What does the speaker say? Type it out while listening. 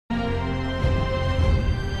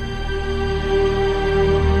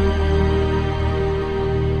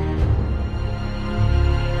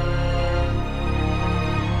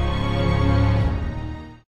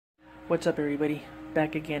What's up, everybody?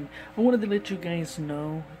 Back again. I wanted to let you guys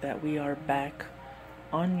know that we are back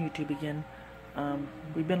on YouTube again.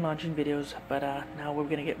 We've been launching videos, but now we're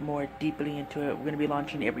gonna get more deeply into it. We're gonna be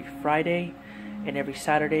launching every Friday and every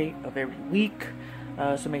Saturday of every week.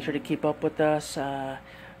 So make sure to keep up with us.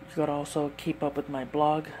 You gotta also keep up with my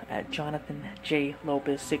blog at Jonathan J.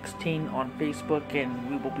 Lopez 16 on Facebook,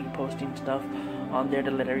 and we will be posting stuff on there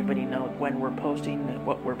to let everybody know when we're posting,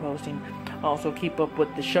 what we're posting. Also keep up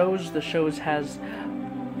with the shows. The shows has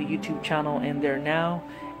the YouTube channel in there now,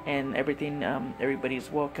 and everything.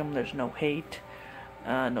 Everybody's welcome. There's no hate,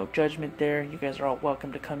 no judgment there. You guys are all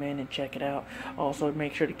welcome to come in and check it out. Also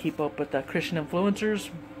make sure to keep up with the Christian influencers.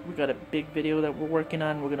 We got a big video that we're working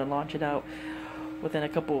on. We're gonna launch it out within a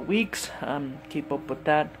couple of weeks. Keep up with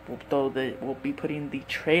that. We'll be putting the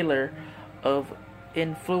trailer of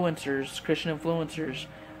influencers, Christian influencers,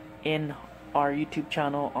 in our YouTube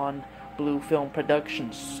channel on Blue Film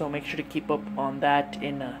Productions. So make sure to keep up on that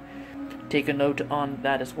and take a note on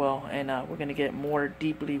that as well. And we're going to get more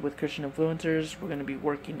deeply with Christian influencers. We're going to be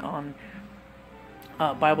working on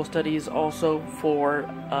Bible studies also for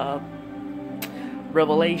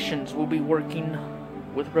Revelations. We'll be working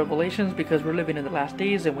with Revelations because we're living in the last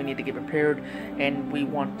days and we need to get prepared, and we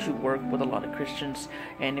want to work with a lot of Christians.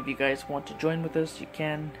 And if you guys want to join with us, you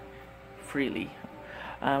can freely.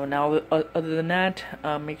 Now other than that,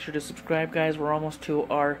 make sure to subscribe, guys. We're almost to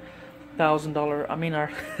our $1,000,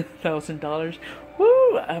 our $1,000.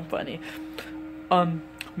 Woo, I'm funny.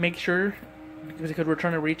 Make sure, because we're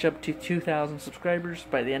trying to reach up to 2,000 subscribers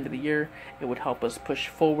by the end of the year. It would help us push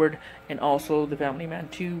forward. And also the Family Man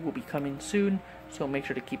 2 will be coming soon, so make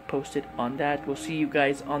sure to keep posted on that. We'll see you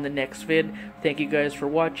guys on the next vid. Thank you guys for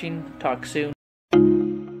watching. Talk soon.